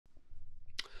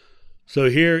So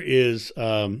here is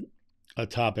a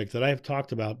topic that I have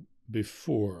talked about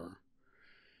before,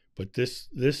 but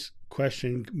this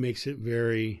question makes it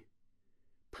very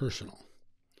personal,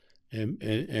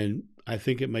 and I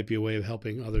think it might be a way of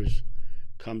helping others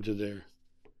come to their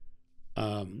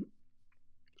um,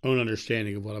 own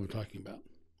understanding of what I'm talking about.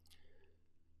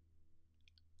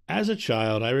 As a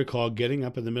child, I recall getting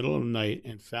up in the middle of the night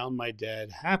and found my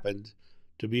dad happened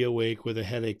to be awake with a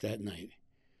headache that night.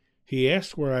 He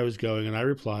asked where I was going, and I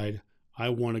replied, I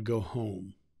want to go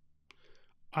home.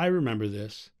 I remember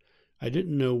this. I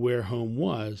didn't know where home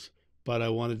was, but I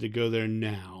wanted to go there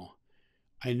now.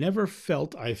 I never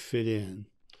felt I fit in.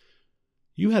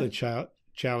 You had a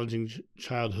challenging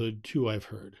childhood too, I've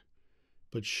heard.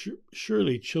 But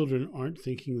surely children aren't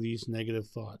thinking these negative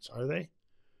thoughts, are they?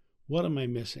 What am I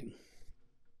missing?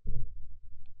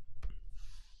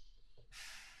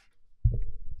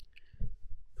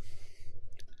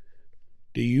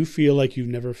 Do you feel like you've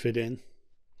never fit in?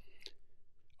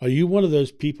 Are you one of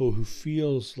those people who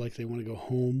feels like they want to go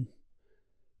home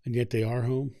and yet they are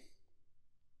home?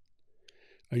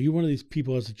 Are you one of these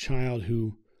people as a child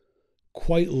who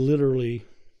quite literally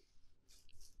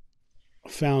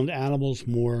found animals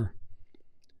more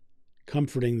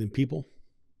comforting than people?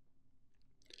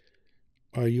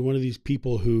 Are you one of these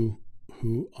people who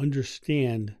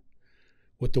understand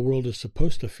what the world is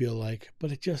supposed to feel like,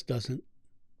 but it just doesn't?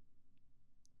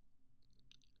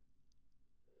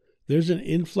 There's an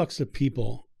influx of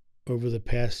people over the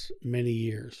past many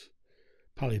years,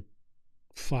 probably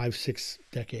 5, 6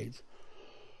 decades,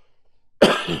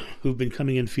 who've been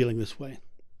coming in feeling this way.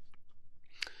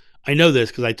 I know this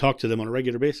because I talk to them on a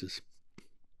regular basis.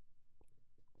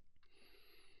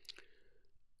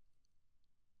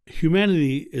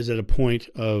 Humanity is at a point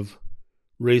of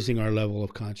raising our level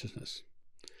of consciousness.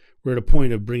 We're at a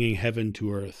point of bringing heaven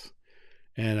to earth,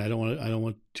 and I don't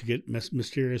want to get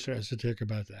mysterious or esoteric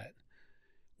about that.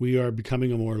 We are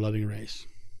becoming a more loving race.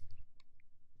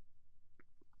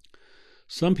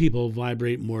 Some people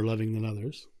vibrate more loving than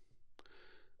others.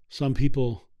 Some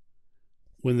people,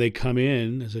 when they come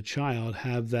in as a child,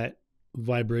 have that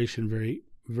vibration very,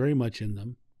 very much in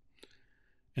them,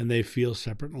 and they feel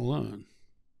separate and alone.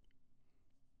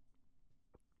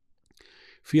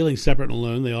 Feeling separate and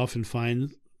alone, they often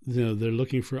find, they're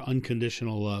looking for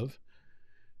unconditional love,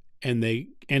 and they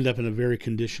end up in a very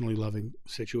conditionally loving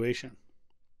situation.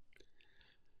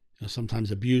 Sometimes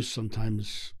abuse,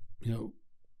 sometimes, and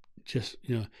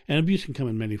abuse can come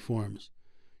in many forms.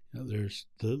 There's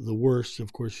the worst,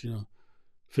 of course,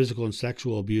 physical and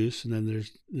sexual abuse, and then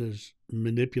there's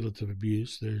manipulative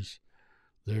abuse. There's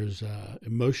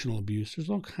emotional abuse.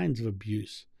 There's all kinds of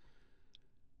abuse,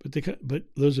 but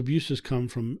those abuses come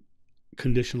from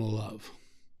conditional love.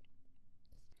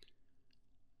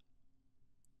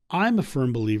 I'm a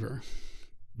firm believer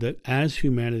that as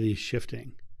humanity is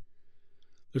shifting,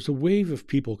 there's a wave of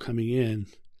people coming in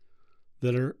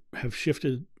that have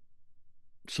shifted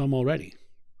some already.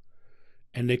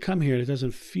 And they come here and it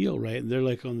doesn't feel right. And they're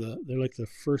like the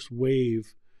first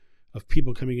wave of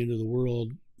people coming into the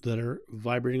world that are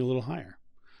vibrating a little higher,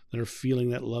 that are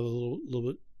feeling that love a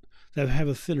little bit, that have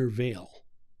a thinner veil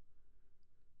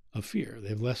of fear. They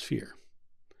have less fear.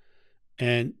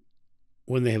 And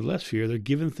when they have less fear, they're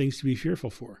given things to be fearful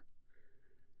for.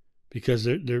 Because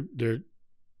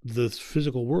the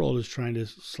physical world is trying to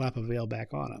slap a veil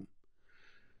back on them.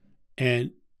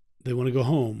 And they want to go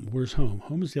home. Where's home?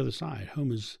 Home is the other side.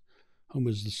 Home is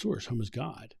the source. Home is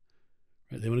God.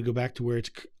 Right? They want to go back to where it's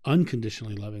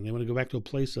unconditionally loving. They want to go back to a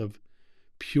place of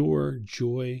pure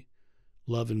joy,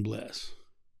 love, and bliss.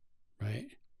 Right?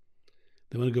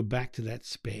 They want to go back to that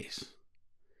space.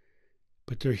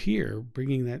 But they're here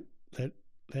bringing that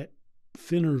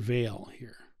thinner veil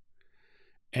here.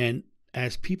 And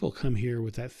as people come here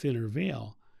with that thinner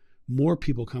veil, more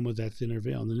people come with that thinner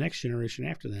veil. And the next generation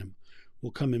after them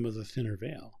will come in with a thinner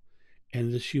veil.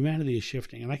 And this humanity is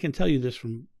shifting. And I can tell you this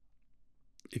from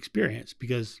experience,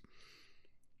 because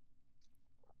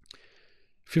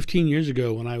 15 years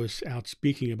ago when I was out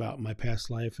speaking about my past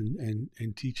life and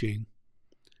teaching,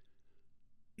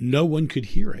 no one could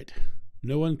hear it.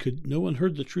 No one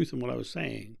heard the truth in what I was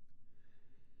saying.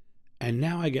 And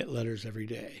now I get letters every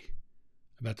day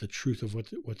about the truth of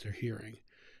what they're hearing.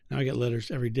 Now I get letters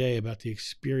every day about the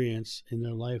experience in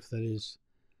their life that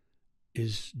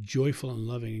is joyful and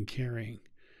loving and caring.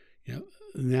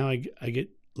 Now I get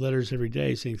letters every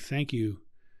day saying thank you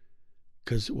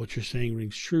because what you're saying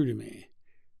rings true to me,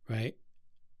 right?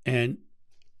 And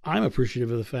I'm appreciative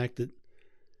of the fact that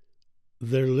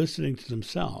they're listening to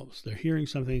themselves. They're hearing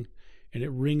something and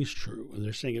it rings true, and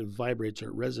they're saying it vibrates or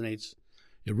it resonates.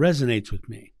 It resonates with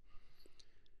me.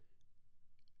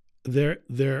 they're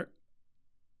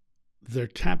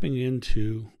tapping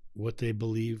into what they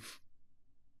believe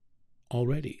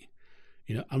already.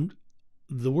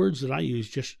 The words that I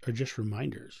use are just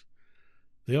reminders.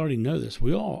 They already know this.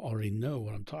 We all already know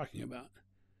what I'm talking about.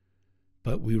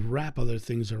 But we wrap other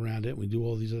things around it. We do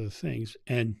all these other things.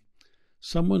 And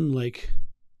someone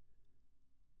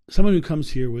who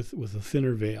comes here with a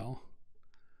thinner veil,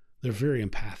 they're very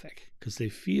empathic because they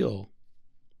feel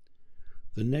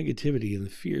the negativity and the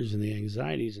fears and the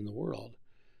anxieties in the world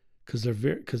because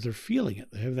they're feeling it.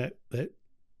 They have that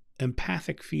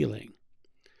empathic feeling.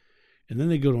 And then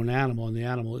they go to an animal, and the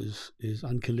animal is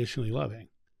unconditionally loving.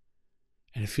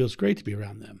 And it feels great to be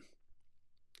around them.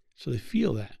 So they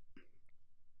feel that.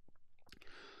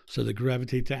 So they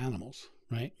gravitate to animals,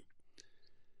 right?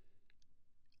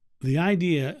 The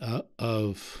idea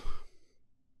of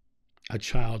a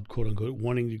child, quote unquote,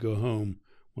 wanting to go home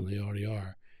when they already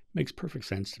are makes perfect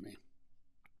sense to me.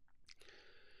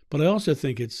 But I also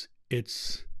think it's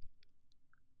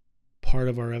part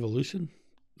of our evolution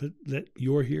that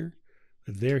you're here,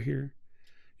 that they're here.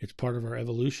 It's part of our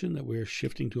evolution that we're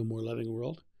shifting to a more loving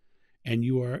world. And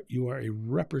you are a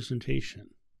representation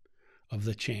of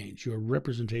the change. You're a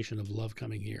representation of love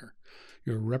coming here.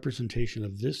 You're a representation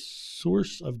of this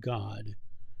source of God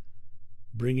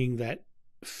bringing that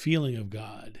feeling of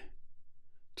God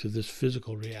to this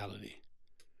physical reality.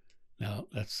 Now,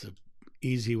 that's the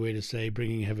easy way to say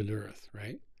bringing heaven to earth,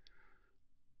 right?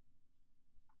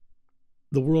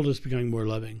 The world is becoming more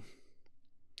loving,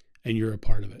 and you're a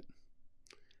part of it.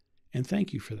 And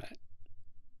thank you for that,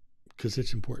 because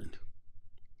it's important.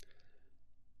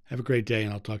 Have a great day,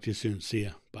 and I'll talk to you soon. See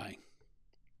ya. Bye.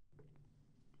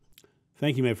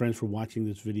 Thank you, my friends, for watching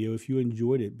this video. If you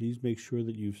enjoyed it, please make sure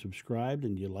that you've subscribed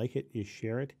and you like it, you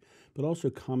share it, but also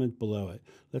comment below it.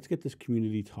 Let's get this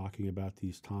community talking about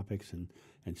these topics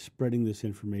and spreading this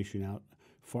information out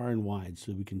far and wide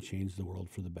so we can change the world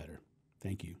for the better.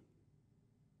 Thank you.